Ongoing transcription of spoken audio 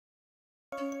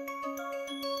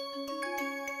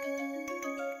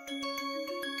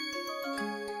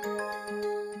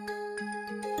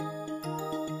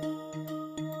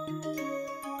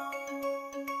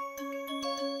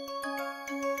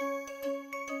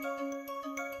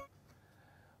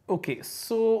Okay,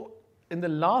 so in the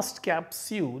last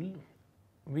capsule,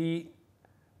 we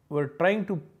were trying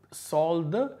to solve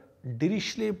the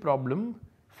Dirichlet problem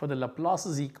for the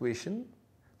Laplace's equation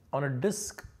on a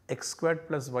disk x squared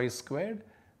plus y squared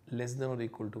less than or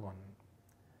equal to 1.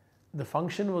 The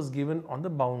function was given on the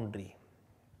boundary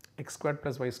x squared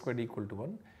plus y squared equal to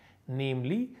 1,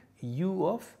 namely u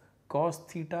of cos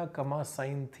theta comma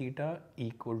sin theta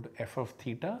equal to f of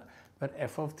theta, where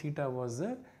f of theta was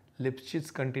a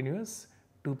Lipschitz continuous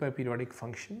 2 pi periodic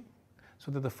function,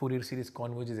 so that the Fourier series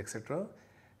converges, etc.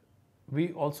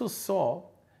 We also saw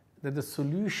that the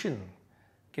solution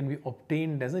can be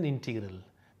obtained as an integral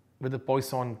with the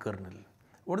Poisson kernel.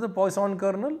 What is the Poisson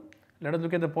kernel? Let us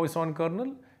look at the Poisson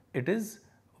kernel. It is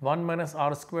 1 minus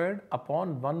r squared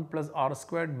upon 1 plus r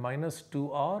squared minus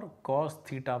 2r cos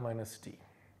theta minus t.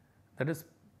 That is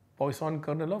Poisson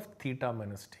kernel of theta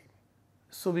minus t.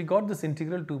 So we got this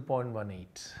integral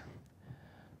 2.18.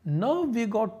 Now we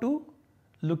got to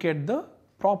look at the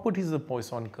properties of the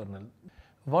Poisson kernel.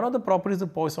 One of the properties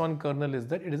of Poisson kernel is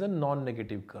that it is a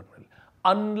non-negative kernel.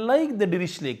 Unlike the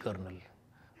Dirichlet kernel,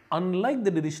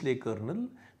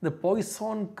 the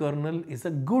Poisson kernel is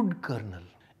a good kernel.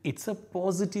 It's a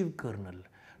positive kernel.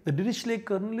 The Dirichlet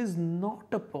kernel is not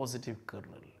a positive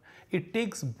kernel. It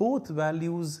takes both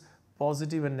values,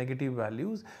 positive and negative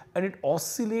values, and it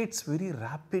oscillates very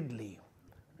rapidly.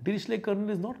 Dirichlet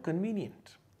kernel is not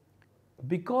convenient.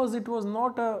 Because it was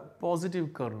not a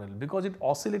positive kernel, because it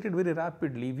oscillated very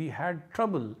rapidly, we had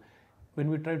trouble when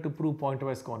we tried to prove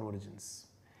pointwise convergence.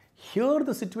 Here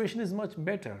the situation is much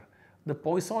better. The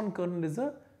Poisson kernel is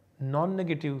a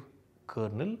non-negative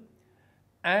kernel,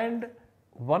 and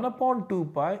 1 upon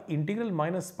 2 pi integral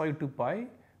minus pi to pi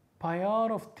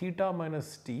r of theta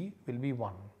minus t will be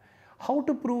 1. How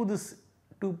to prove this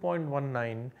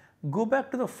 2.19? Go back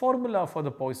to the formula for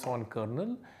the Poisson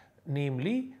kernel,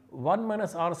 namely 1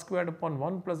 minus r squared upon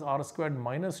 1 plus r squared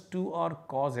minus 2r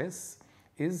cos s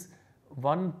is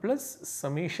 1 plus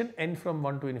summation n from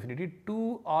 1 to infinity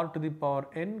 2r to the power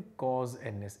n cos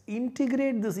ns.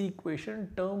 Integrate this equation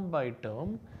term by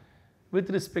term with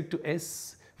respect to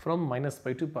s from minus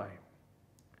pi to pi.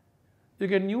 You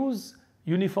can use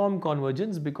uniform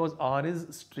convergence because r is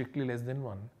strictly less than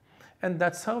 1, and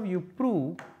that's how you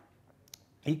prove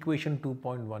equation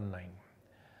 2.19.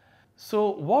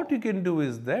 So what you can do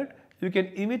is that you can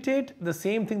imitate the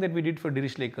same thing that we did for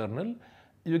Dirichlet kernel.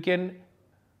 You can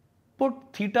put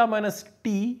theta minus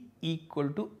t equal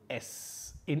to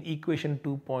s in equation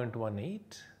 2.18,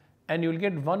 and you will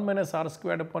get 1 minus r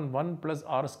squared upon 1 plus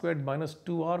r squared minus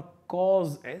 2r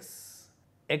cos s,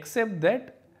 except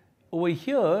that over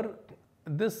here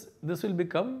this will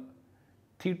become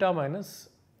theta minus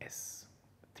s,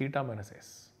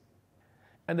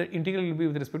 and the integral will be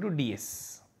with respect to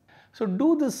ds. So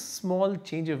do this small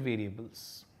change of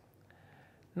variables.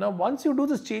 Now once you do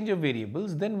this change of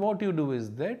variables, then what you do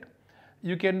is that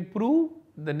you can prove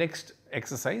the next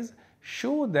exercise.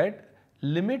 Show that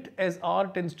limit as r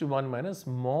tends to 1 minus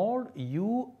mod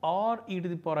u r e to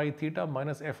the power I theta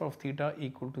minus f of theta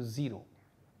equal to 0.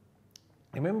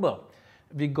 Remember,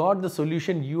 we got the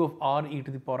solution u of r e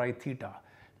to the power I theta.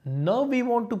 Now we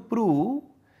want to prove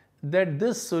that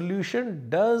this solution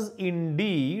does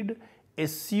indeed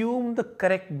assume the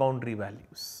correct boundary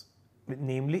values,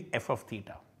 namely f of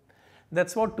theta.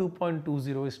 That's what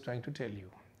 2.20 is trying to tell you.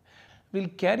 We'll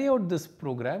carry out this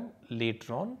program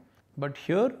later on, but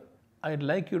here I'd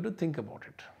like you to think about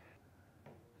it.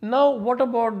 Now what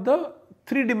about the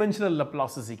three-dimensional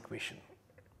Laplace's equation?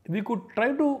 We could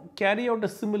try to carry out a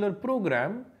similar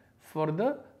program for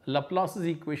the Laplace's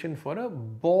equation for a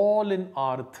ball in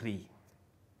R3.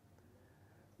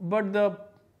 But the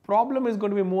problem is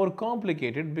going to be more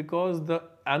complicated because the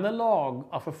analog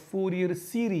of a Fourier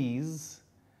series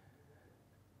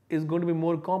is going to be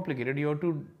more complicated. You have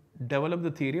to develop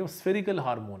the theory of spherical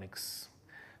harmonics.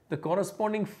 The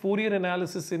corresponding Fourier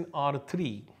analysis in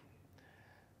R3,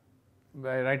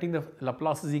 by writing the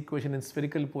Laplace's equation in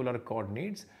spherical polar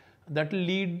coordinates, that will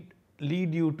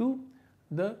lead you to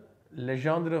the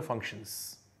Legendre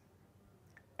functions,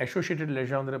 associated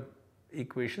Legendre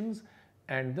equations,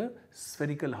 and the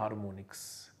spherical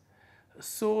harmonics.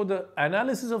 So the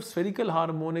analysis of spherical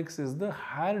harmonics is the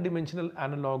higher dimensional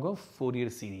analog of Fourier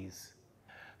series.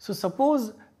 So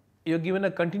suppose you are given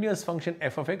a continuous function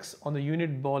f of x on the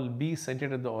unit ball B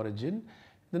centered at the origin,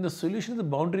 Then the solution to the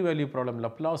boundary value problem,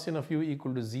 Laplacian of u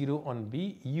equal to 0 on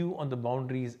B, u on the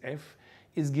boundary is f,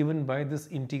 is given by this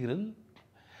integral.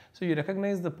 So you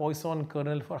recognize the Poisson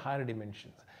kernel for higher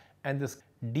dimensions, and this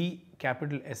d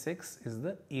capital Sx is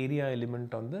the area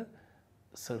element on the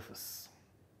surface.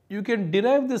 You can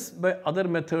derive this by other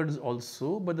methods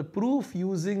also, but the proof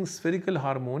using spherical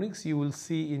harmonics you will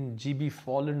see in G.B.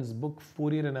 Folland's book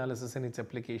Fourier Analysis and its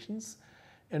Applications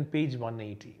on page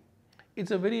 180.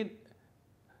 It's a very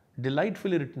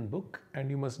delightfully written book, and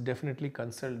you must definitely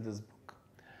consult this book.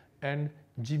 And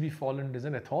G.B. Folland is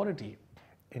an authority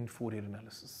in Fourier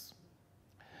analysis.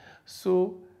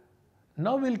 So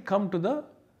now we'll come to the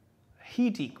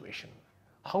heat equation.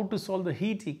 How to solve the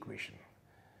heat equation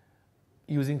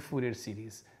using Fourier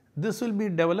series. This will be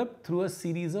developed through a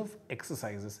series of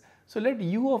exercises. So let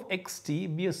u of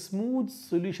xt be a smooth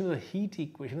solution of the heat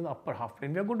equation in the upper half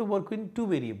plane. We are going to work in two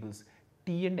variables,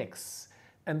 t and x.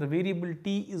 And the variable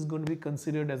t is going to be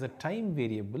considered as a time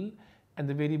variable, and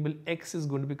the variable x is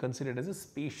going to be considered as a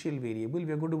spatial variable.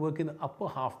 We are going to work in the upper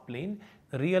half plane,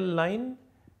 real line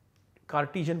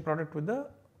Cartesian product with the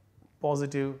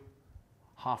positive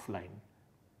half line.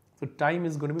 So time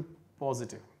is going to be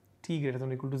positive, t greater than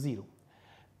or equal to 0.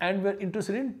 And we are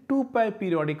interested in 2 pi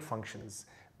periodic functions.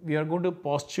 We are going to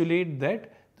postulate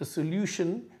that the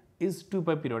solution is 2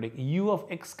 pi periodic, u of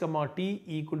x comma t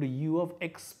equal to u of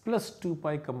x plus 2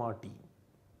 pi comma t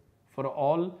for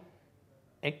all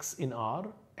x in R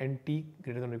and t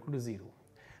greater than or equal to 0.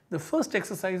 The first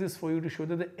exercise is for you to show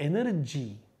that the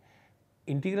energy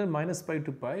integral minus pi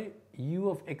to pi u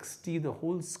of xt the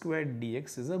whole squared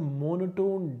dx is a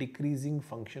monotone decreasing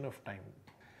function of time.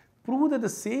 Prove that the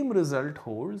same result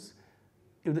holds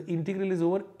if the integral is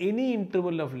over any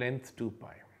interval of length 2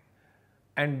 pi,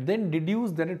 and then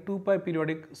deduce that a 2 pi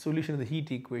periodic solution of the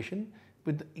heat equation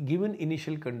with the given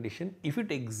initial condition, if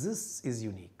it exists, is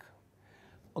unique.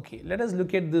 Okay, let us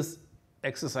look at this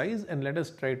exercise and let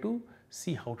us try to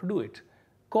see how to do it.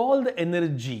 Call the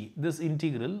energy, this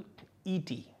integral,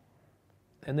 Et.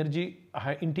 Energy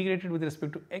integrated with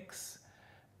respect to x,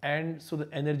 and so the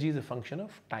energy is a function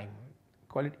of time.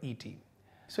 Call it Et.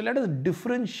 So let us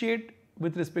differentiate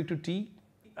with respect to t.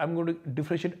 I'm going to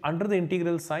differentiate under the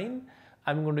integral sign.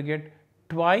 I'm going to get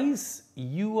twice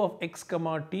u of x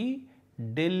comma t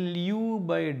del u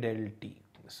by del t.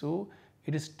 So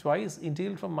it is twice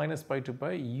integral from minus pi to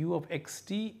pi u of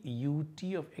xt ut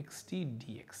of xt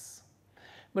dx.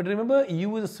 But remember,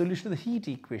 u is a solution of the heat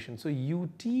equation. So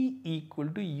ut equal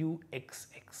to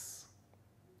uxx.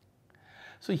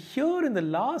 So here in the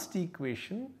last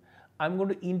equation, I'm going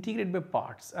to integrate by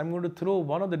parts. I'm going to throw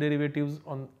one of the derivatives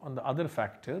on the other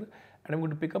factor, and I'm going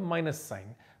to pick up minus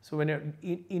sign. So when I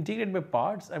integrate by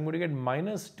parts, I'm going to get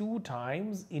minus 2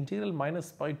 times integral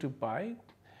minus pi to pi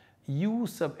u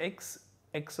sub x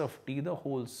x of t the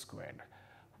whole squared.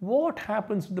 What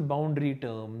happens to the boundary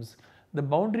terms? The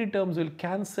boundary terms will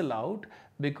cancel out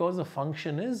because the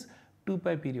function is 2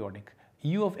 pi periodic.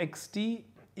 U of xt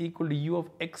equal to u of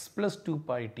x plus 2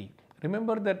 pi t.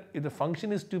 Remember that if the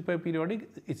function is 2 pi periodic,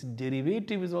 its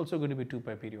derivative is also going to be 2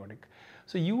 pi periodic.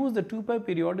 So use the 2 pi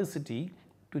periodicity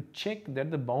to check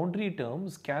that the boundary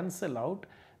terms cancel out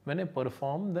when I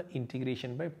perform the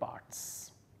integration by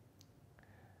parts.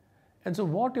 And so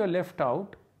what you are left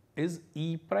out is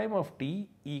e prime of t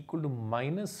equal to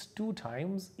minus 2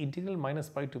 times integral minus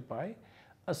pi to pi,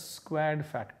 a squared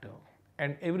factor,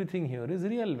 and everything here is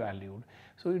real valued.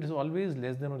 So it is always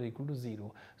less than or equal to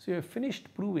 0. So you have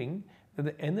finished proving that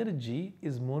the energy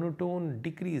is monotone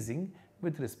decreasing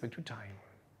with respect to time.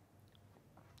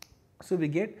 So we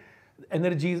get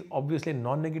energy is obviously a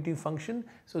non-negative function.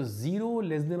 So 0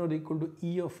 less than or equal to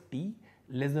E of t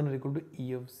less than or equal to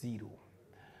E of 0.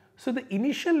 So the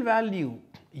initial value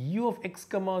u of x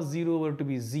comma 0 were to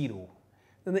be 0,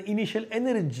 then the initial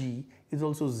energy is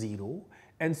also 0,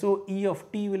 and so E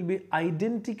of t will be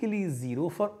identically 0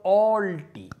 for all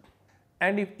t.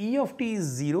 And if E of t is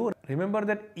 0, remember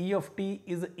that E of t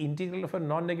is the integral of a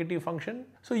non-negative function,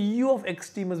 so u of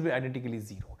xt must be identically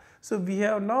 0. So we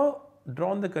have now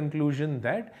drawn the conclusion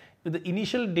that if the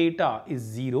initial data is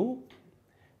 0,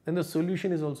 then the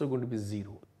solution is also going to be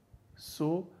 0.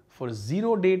 So for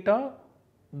 0 data,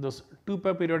 the 2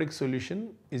 pi periodic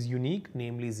solution is unique,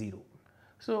 namely 0.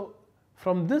 So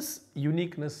from this,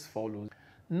 uniqueness follows.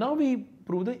 Now we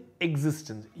prove the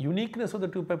existence. Uniqueness of the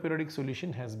 2 pi periodic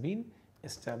solution has been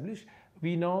established.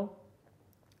 We now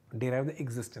derive the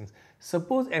existence.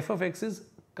 Suppose f of x is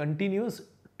continuous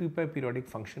 2 pi periodic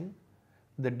function.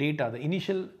 The data, the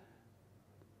initial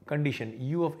condition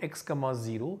u of x comma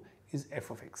 0 is f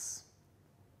of x.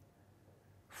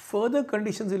 Further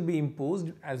conditions will be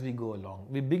imposed as we go along.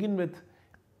 We begin with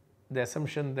the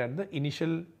assumption that the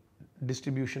initial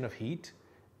distribution of heat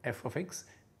f of x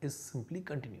is simply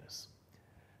continuous.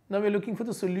 Now we are looking for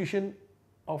the solution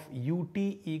of ut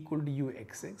equal to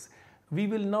uxx. We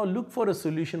will now look for a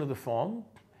solution of the form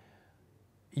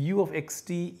u of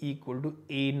xt equal to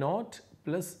a naught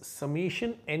plus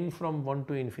summation n from 1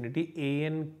 to infinity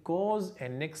an cos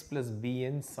nx plus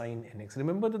bn sin nx.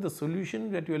 Remember that the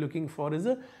solution that we are looking for is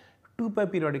a 2 pi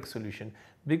periodic solution.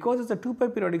 Because it's a 2 pi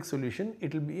periodic solution,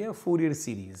 it will be a Fourier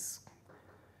series.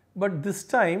 But this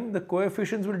time the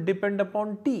coefficients will depend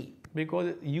upon t,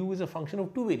 because u is a function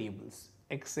of two variables,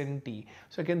 x and t.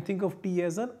 So I can think of t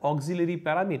as an auxiliary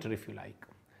parameter if you like.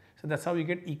 So that's how you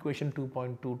get equation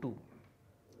 2.22.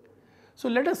 So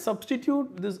let us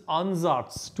substitute this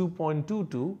ansatz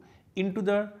 2.22 into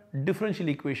the differential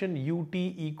equation ut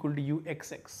equal to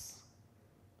uxx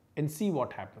and see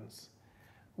what happens.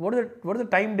 What is the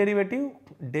time derivative?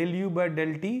 Del u by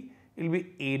del t will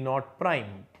be a naught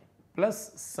prime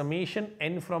plus summation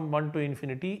n from 1 to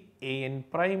infinity a n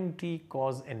prime t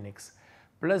cos nx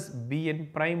plus b n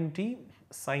prime t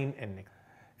sin nx.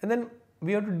 And then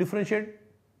we have to differentiate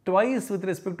twice with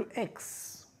respect to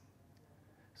x.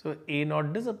 So a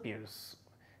naught disappears.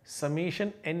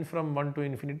 Summation n from 1 to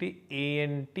infinity a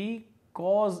n t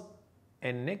cos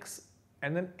nx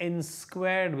and then n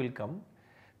squared will come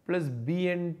plus b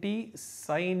n t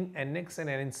sin nx and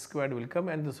n squared will come,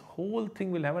 and this whole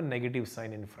thing will have a negative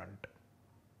sign in front.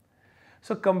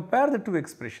 So compare the two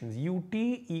expressions ut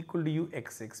equal to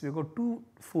uxx. We have got two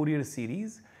Fourier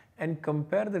series and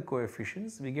compare the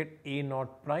coefficients. We get a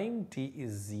naught prime t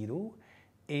is 0,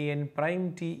 a n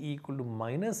prime t equal to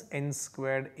minus n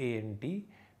squared a n t,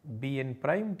 b n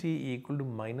prime t equal to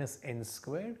minus n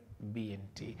squared b n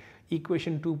t.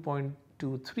 Equation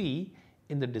 2.23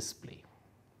 in the display.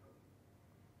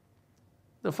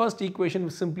 The first equation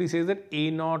simply says that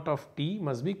a naught of t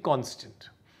must be constant.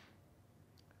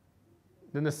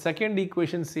 Then the second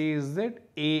equation says that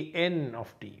a n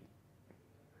of t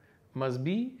must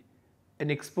be an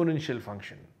exponential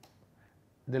function.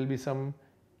 There will be some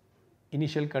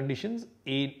initial conditions.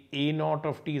 A naught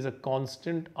of t is a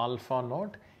constant alpha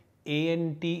naught, a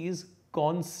n t is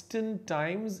constant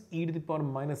times e to the power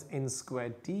minus n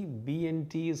squared t, b n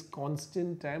t is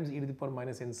constant times e to the power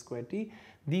minus n squared t.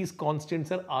 These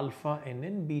constants are alpha n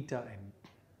and beta n.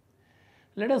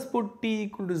 Let us put t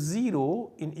equal to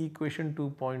 0 in equation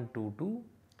 2.22.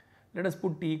 Let us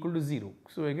put t equal to 0.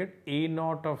 So I get a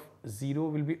naught of 0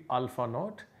 will be alpha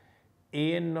naught,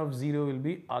 a n of 0 will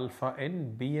be alpha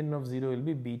n, b n of 0 will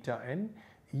be beta n,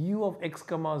 u of x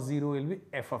comma 0 will be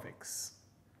f of x.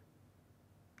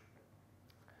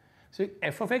 So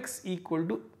f of x equal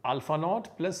to alpha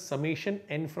naught plus summation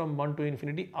n from 1 to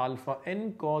infinity alpha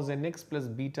n cos nx plus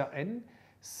beta n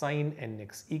sin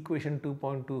nx, equation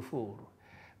 2.24.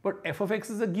 But f of x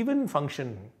is a given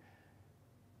function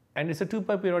and it's a 2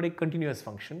 pi periodic continuous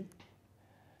function,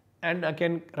 and I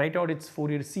can write out its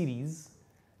Fourier series,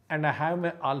 and I have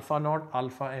my alpha naught,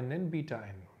 alpha n and beta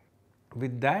n.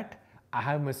 With that I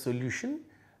have my solution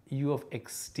u of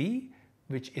xt,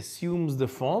 which assumes the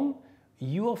form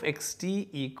u of xt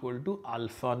equal to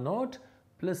alpha naught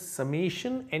plus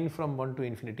summation n from 1 to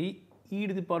infinity e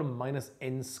to the power minus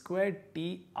n squared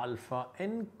t alpha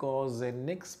n cos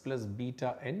nx plus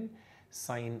beta n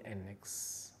sin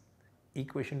nx.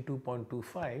 Equation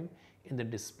 2.25 in the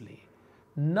display.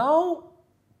 Now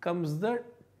comes the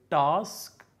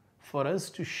task for us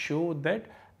to show that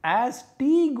as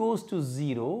t goes to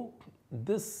 0,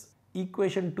 this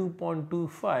equation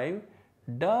 2.25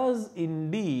 does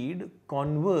indeed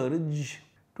converge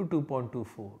to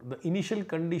 2.24. The initial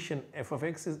condition f of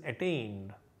x is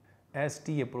attained as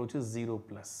t approaches 0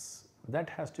 plus. That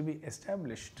has to be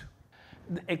established.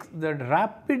 The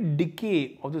rapid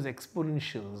decay of those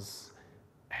exponentials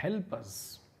help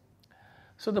us.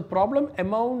 So the problem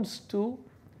amounts to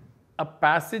a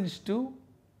passage to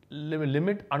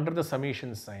limit under the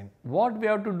summation sign. What we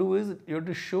have to do is you have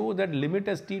to show that limit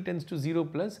as t tends to 0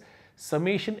 plus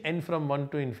summation n from 1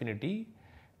 to infinity,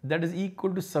 that is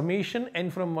equal to summation n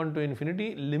from 1 to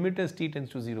infinity limit as t tends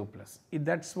to 0 plus.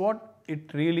 That's what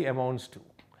it really amounts to,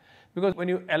 because when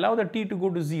you allow the t to go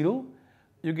to 0,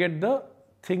 you get the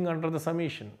thing under the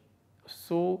summation.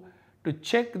 So to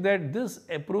check that this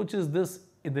approaches this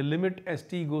in the limit as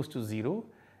t goes to 0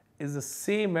 is the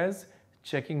same as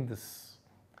checking this.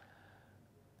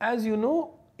 As you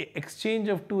know, exchange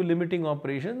of two limiting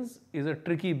operations is a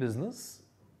tricky business.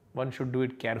 One should do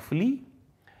it carefully.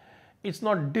 It's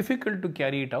not difficult to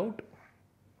carry it out,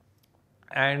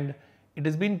 and it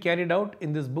has been carried out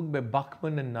in this book by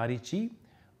Bachmann and Narici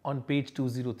on page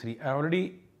 203. I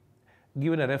already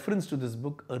given a reference to this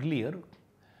book earlier.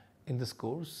 in this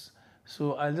course.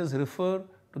 So I'll just refer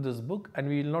to this book and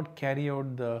we will not carry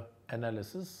out the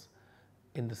analysis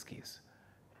in this case.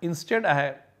 Instead, I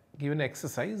have given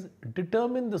exercise,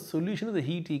 determine the solution of the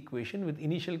heat equation with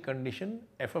initial condition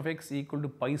f of x equal to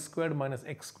pi squared minus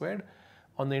x squared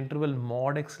on the interval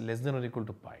mod x less than or equal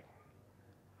to pi.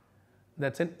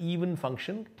 That's an even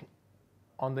function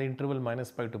on the interval minus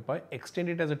pi to pi. Extend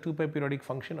it as a 2 pi periodic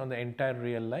function on the entire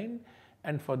real line,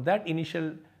 and for that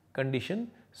initial condition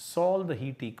solve the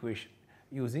heat equation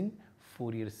using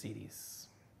Fourier series.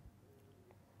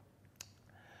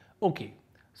 Okay,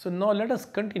 so now let us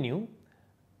continue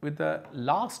with the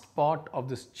last part of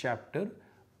this chapter,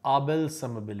 Abel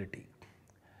summability.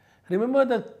 Remember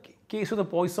the case of the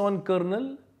Poisson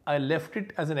kernel? I left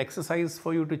it as an exercise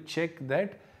for you to check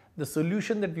that the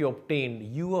solution that we obtained,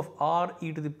 u of r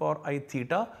e to the power I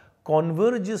theta,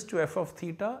 converges to f of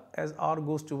theta as r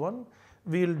goes to 1.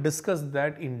 We will discuss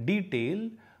that in detail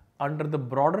under the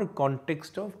broader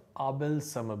context of Abel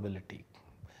summability.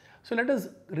 So let us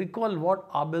recall what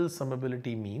Abel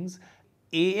summability means.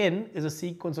 An is a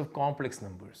sequence of complex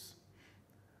numbers.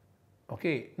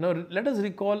 Okay, now let us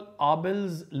recall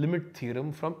Abel's limit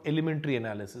theorem from elementary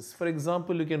analysis. For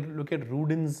example, you can look at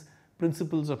Rudin's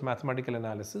principles of mathematical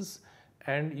analysis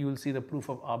and you will see the proof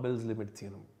of Abel's limit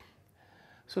theorem.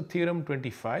 So theorem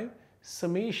 25,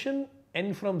 summation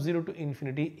n from 0 to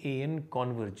infinity an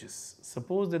converges.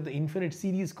 Suppose that the infinite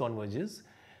series converges,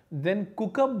 then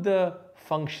cook up the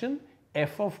function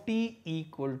f of t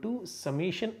equal to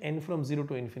summation n from 0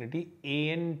 to infinity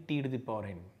an t to the power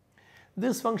n.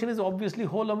 This function is obviously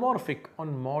holomorphic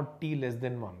on mod t less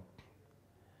than 1.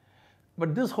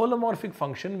 But this holomorphic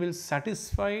function will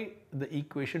satisfy the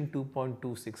equation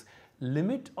 2.26,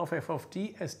 limit of f of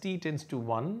t as t tends to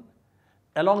 1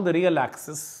 along the real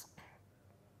axis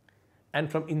and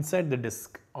from inside the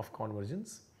disk of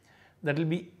convergence, that will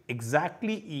be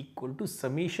exactly equal to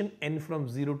summation n from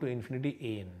 0 to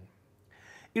infinity an.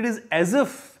 It is as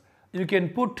if you can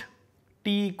put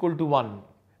t equal to 1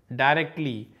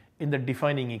 directly in the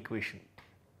defining equation.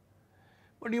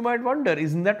 But you might wonder,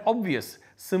 isn't that obvious?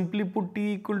 Simply put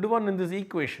t equal to 1 in this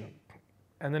equation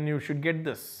and then you should get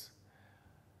this.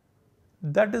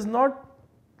 That is not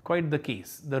quite the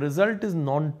case. The result is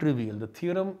non-trivial. The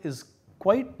theorem is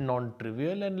quite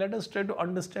non-trivial, and let us try to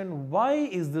understand why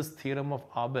is this theorem of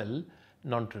Abel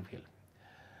non-trivial.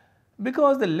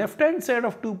 Because the left hand side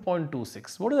of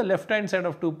 2.26, what is the left hand side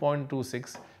of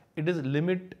 2.26? It is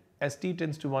limit as t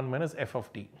tends to 1 minus f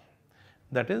of t.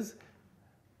 That is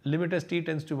limit as t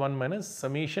tends to 1 minus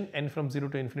summation n from 0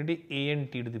 to infinity an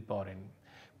t to the power n.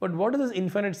 But what is this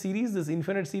infinite series? This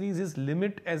infinite series is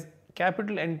limit as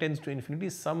capital N tends to infinity,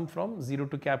 sum from 0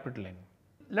 to capital N.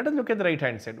 Let us look at the right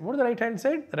hand side. What is the right hand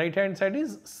side? The right hand side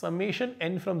is summation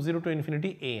n from 0 to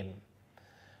infinity an.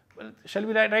 Well, shall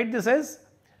we write this as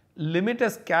limit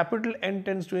as capital N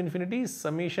tends to infinity,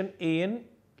 summation an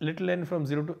little n from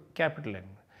 0 to capital N.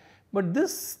 But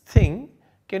this thing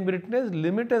can be written as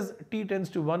limit as t tends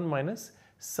to 1 minus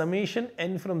summation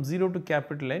n from 0 to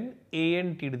capital N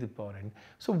an t to the power n.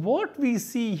 So what we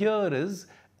see here is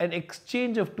an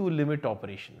exchange of two limit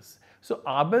operations. So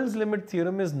Abel's limit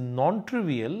theorem is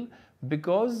non-trivial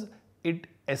because it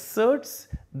asserts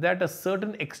that a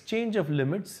certain exchange of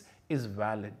limits is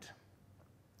valid.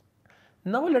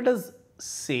 Now let us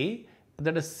say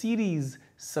that a series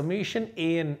summation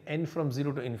an n from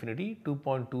 0 to infinity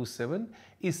 2.27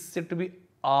 is said to be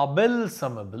Abel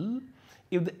summable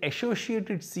if the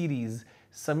associated series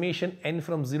summation n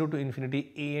from 0 to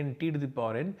infinity an t to the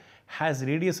power n has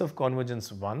radius of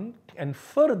convergence 1, and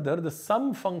further the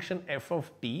sum function f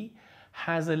of t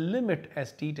has a limit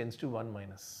as t tends to 1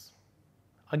 minus.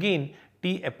 Again,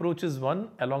 t approaches 1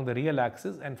 along the real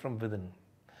axis and from within.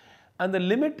 And the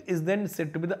limit is then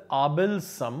said to be the Abel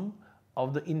sum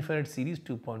of the infinite series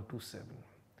 2.27.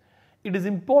 It is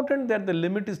important that the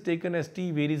limit is taken as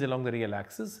t varies along the real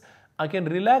axis. I can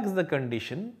relax the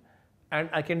condition and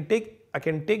I can take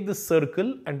the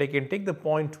circle and I can take the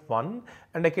point 1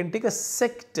 and I can take a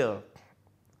sector.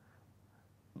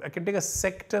 I can take a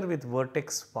sector with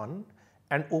vertex 1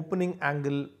 and opening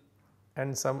angle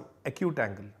and some acute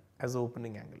angle as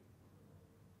opening angle.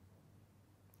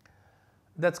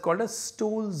 That's called a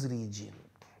Stolz region.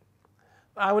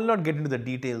 I will not get into the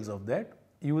details of that.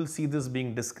 You will see this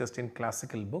being discussed in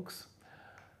classical books.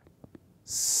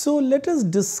 So let us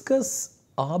discuss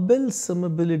Abel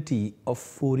summability of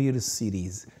Fourier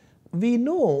series. We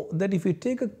know that if you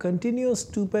take a continuous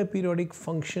 2 pi periodic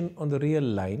function on the real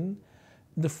line,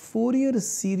 the Fourier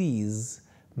series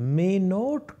may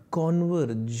not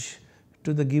converge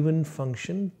to the given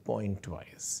function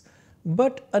pointwise.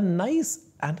 But a nice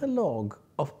analog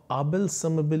of Abel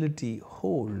summability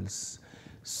holds.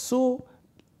 So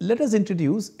let us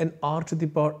introduce an r to the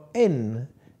power n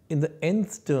in the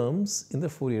nth terms in the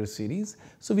Fourier series.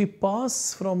 So we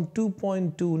pass from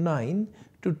 2.29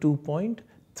 to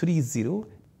 2.30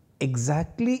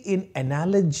 exactly in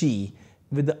analogy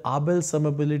with the Abel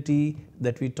summability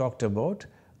that we talked about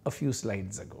a few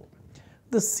slides ago.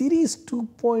 The series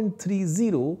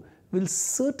 2.30 will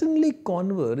certainly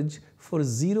converge for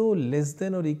 0 less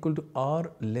than or equal to r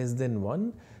less than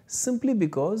 1 simply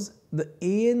because the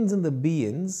ans and the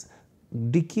bns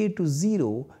decay to 0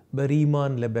 by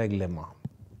Riemann-Lebesgue lemma.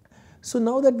 So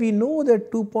now that we know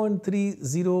that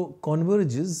 2.30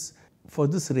 converges for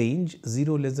this range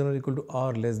 0 less than or equal to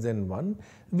r less than 1,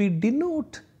 we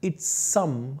denote its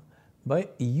sum by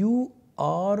u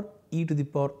r e to the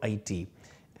power it.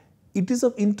 It is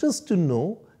of interest to know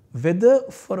whether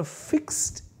for a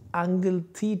fixed angle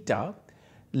theta,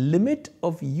 limit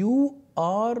of u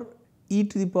r e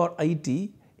to the power it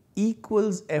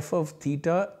equals f of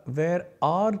theta where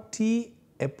rt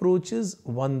approaches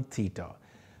 1 theta.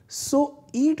 So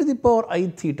e to the power I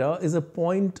theta is a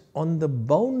point on the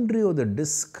boundary of the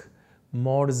disk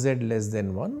mod z less than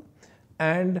 1,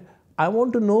 and I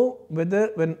want to know whether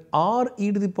when r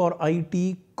e to the power it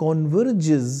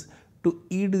converges to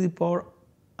e to the power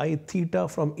I theta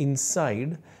from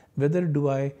inside, whether do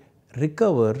I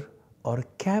recover or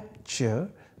capture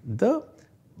the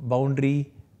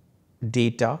boundary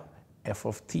data f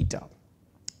of theta.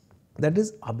 That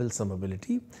is Abel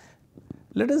summability.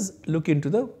 Let us look into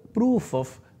the proof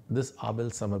of this Abel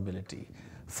summability.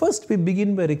 First, we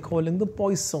begin by recalling the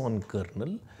Poisson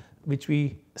kernel, which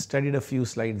we studied a few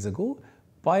slides ago.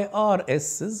 Pi r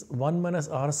s is 1 minus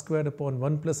r squared upon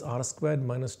 1 plus r squared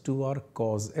minus 2r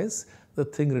cos s, the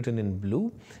thing written in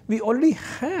blue. We already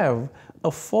have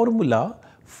a formula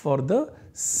for the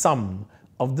sum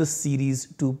of the series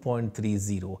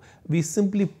 2.30. We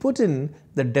simply put in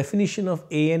the definition of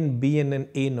an, bn and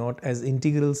a naught as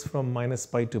integrals from minus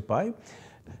pi to pi,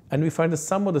 and we find the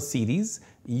sum of the series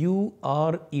u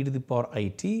r e to the power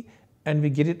it, and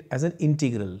we get it as an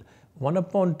integral 1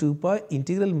 upon 2 pi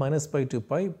integral minus pi to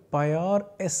pi pi r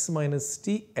s minus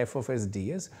t f of s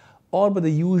ds, or by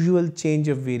the usual change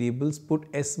of variables put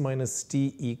s minus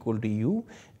t equal to u,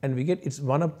 and we get it's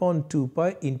 1 upon 2 pi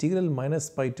integral minus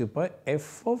pi to pi f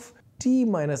of t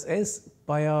minus s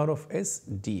pi r of s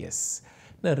ds.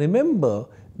 Now remember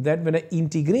that when I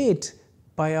integrate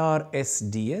pi r s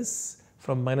ds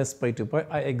from minus pi to pi,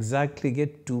 I exactly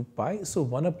get 2 pi. So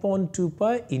 1 upon 2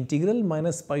 pi integral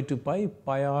minus pi to pi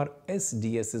pi r s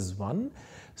ds is 1.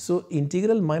 So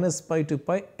integral minus pi to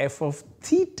pi f of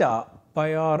theta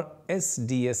pi r s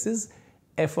ds is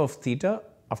f of theta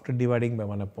after dividing by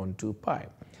 1 upon 2 pi.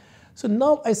 So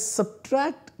now I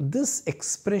subtract this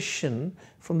expression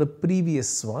from the previous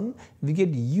one, we get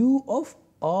u of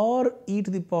r e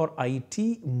to the power it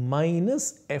minus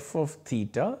f of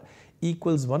theta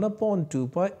equals 1 upon 2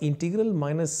 pi integral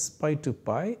minus pi to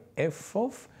pi f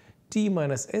of t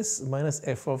minus s minus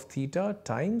f of theta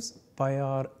times pi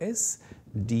r s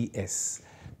ds.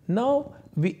 Now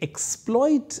we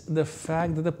exploit the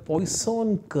fact that the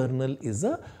Poisson kernel is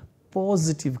a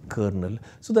positive kernel.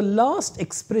 So the last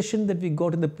expression that we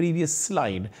got in the previous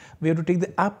slide, we have to take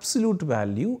the absolute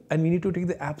value, and we need to take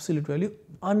the absolute value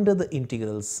under the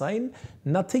integral sign.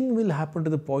 Nothing will happen to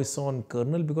the Poisson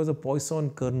kernel because the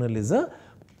Poisson kernel is a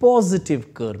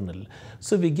positive kernel.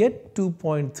 So we get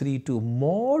 2.32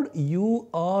 mod u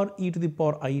r e to the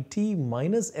power it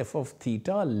minus f of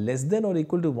theta less than or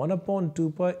equal to 1 upon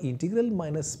 2 pi integral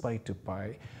minus pi to pi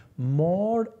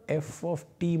mod f of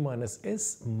t minus s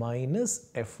minus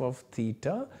f of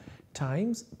theta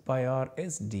times pi r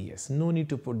s ds. No need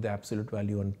to put the absolute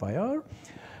value on pi r.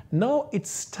 Now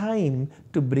it's time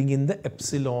to bring in the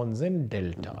epsilons and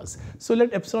deltas. So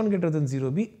let epsilon greater than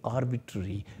 0 be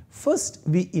arbitrary. First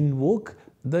we invoke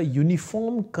the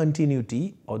uniform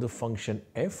continuity of the function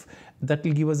f that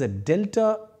will give us a delta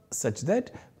such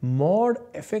that mod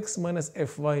fx minus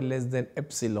fy less than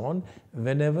epsilon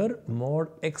whenever mod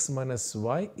x minus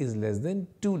y is less than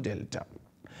 2 delta.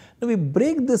 Now we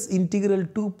break this integral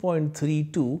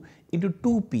 2.32 into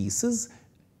two pieces,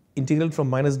 integral from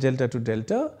minus delta to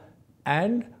delta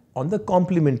and on the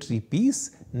complementary piece,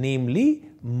 namely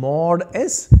mod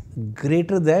s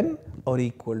greater than or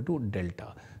equal to delta.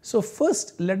 So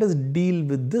first let us deal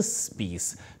with this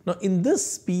piece. Now in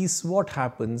this piece what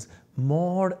happens?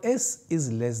 Mod s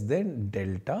is less than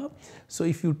delta. So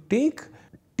if you take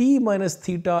t minus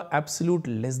theta absolute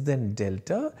less than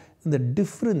delta, then the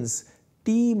difference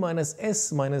t minus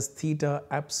s minus theta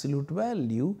absolute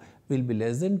value will be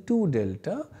less than 2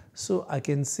 delta. So I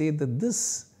can say that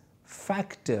this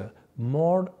factor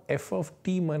mod f of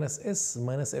t minus s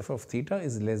minus f of theta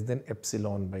is less than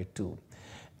epsilon by 2.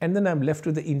 And then I am left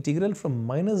with the integral from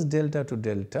minus delta to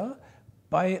delta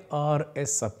pi r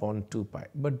s upon 2 pi.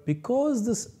 But because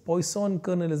this Poisson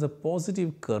kernel is a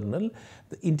positive kernel,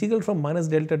 the integral from minus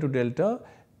delta to delta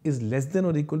is less than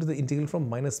or equal to the integral from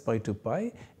minus pi to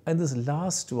pi, and this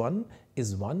last one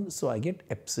is 1, so I get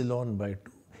epsilon by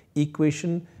 2.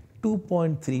 Equation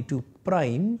 2.32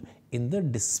 prime in the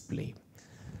display.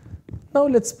 Now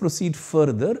let's proceed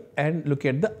further and look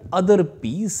at the other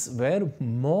piece where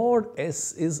mod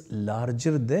s is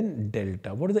larger than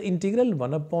delta. What is the integral?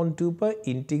 1 upon 2 pi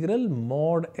integral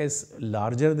mod s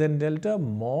larger than delta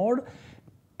mod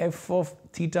f of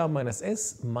theta minus s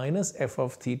minus f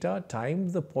of theta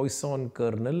times the Poisson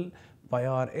kernel pi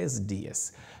r s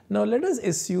ds. Now let us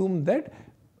assume that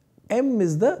m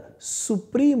is the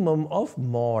supremum of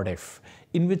mod f,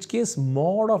 in which case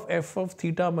mod of f of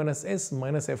theta minus s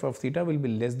minus f of theta will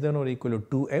be less than or equal to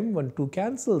 2m. When 2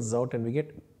 cancels out and we get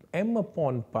m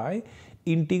upon pi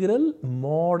integral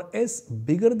mod s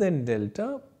bigger than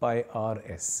delta pi r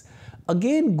s.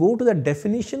 Again, go to the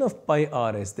definition of pi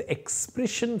r s, the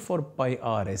expression for pi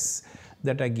r s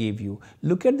that I gave you.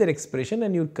 Look at that expression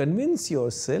and you convince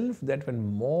yourself that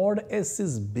when mod s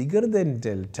is bigger than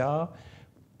delta,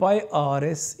 pi r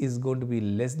s is going to be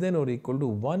less than or equal to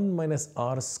 1 minus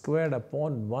r squared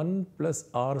upon 1 plus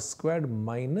r squared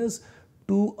minus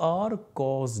 2r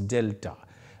cos delta.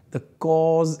 The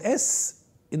cos s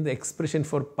in the expression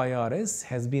for pi r s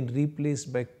has been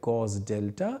replaced by cos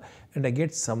delta and I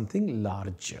get something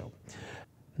larger.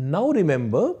 Now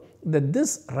remember that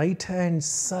this right hand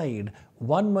side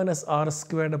 1 minus r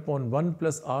squared upon 1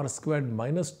 plus r squared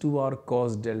minus 2r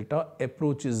cos delta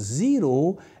approaches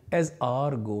 0 as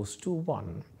r goes to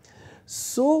 1.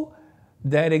 So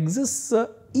there exists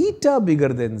a eta bigger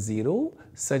than 0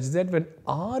 such that when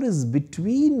r is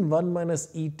between 1 minus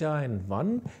eta and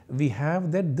 1, we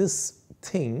have that this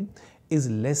thing is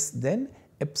less than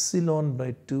epsilon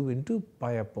by 2 into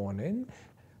pi upon n.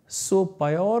 So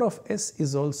pi r of s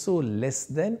is also less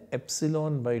than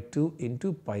epsilon by 2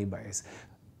 into pi by s.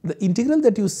 The integral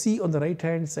that you see on the right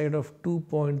hand side of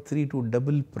 2.32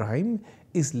 double prime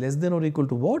is less than or equal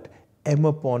to what? M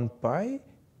upon pi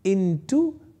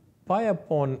into pi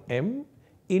upon m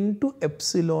into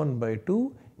epsilon by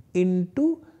 2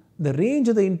 into the range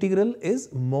of the integral is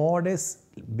mod s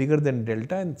bigger than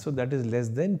delta, and so that is less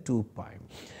than 2 pi.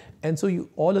 And so you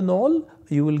all in all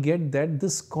you will get that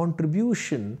this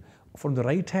contribution from the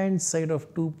right hand side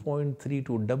of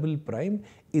 2.32 double prime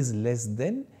is less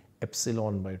than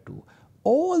epsilon by 2.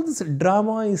 All this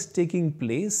drama is taking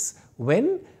place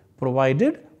when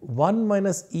provided 1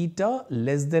 minus eta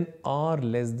less than r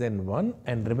less than 1,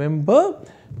 and remember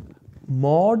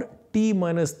mod t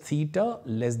minus theta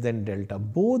less than delta.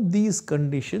 Both these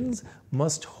conditions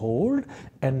must hold,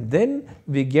 and then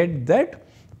we get that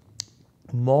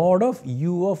mod of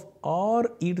u of r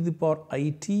e to the power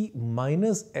it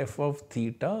minus f of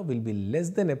theta will be less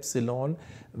than epsilon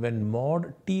when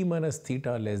mod t minus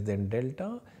theta less than delta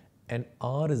and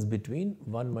r is between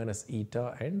 1 minus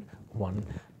eta and 1.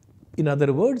 In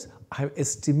other words, I have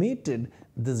estimated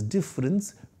this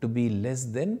difference to be less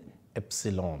than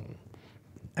epsilon,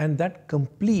 and that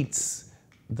completes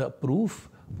the proof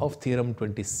of theorem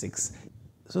 26.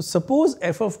 So suppose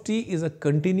f of t is a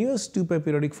continuous 2 pi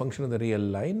periodic function of the real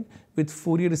line with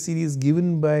Fourier series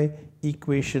given by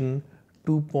equation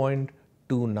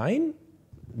 2.29,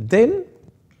 then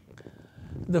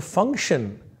the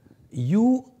function u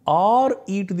r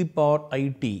e to the power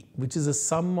it, which is a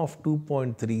sum of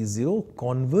 2.30,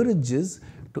 converges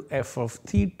to f of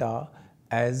theta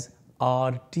as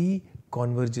rt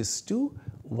converges to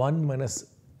 1 minus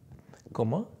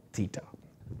comma theta.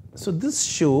 So this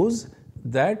shows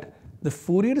that the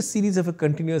Fourier series of a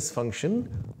continuous function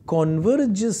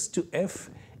converges to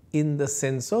f in the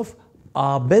sense of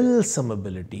Abel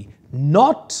summability,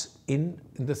 not in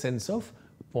the sense of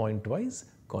pointwise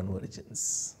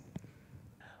convergence.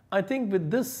 I think with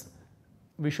this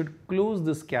we should close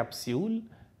this capsule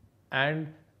and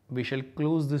we shall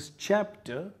close this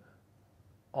chapter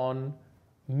on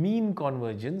mean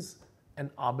convergence and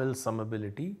Abel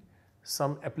summability,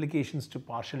 some applications to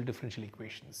partial differential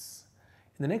equations.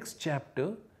 In the next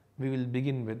chapter, we will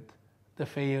begin with the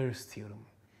Fayer's theorem,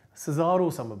 Cesaro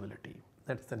summability.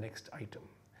 That's the next item.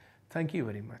 Thank you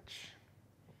very much.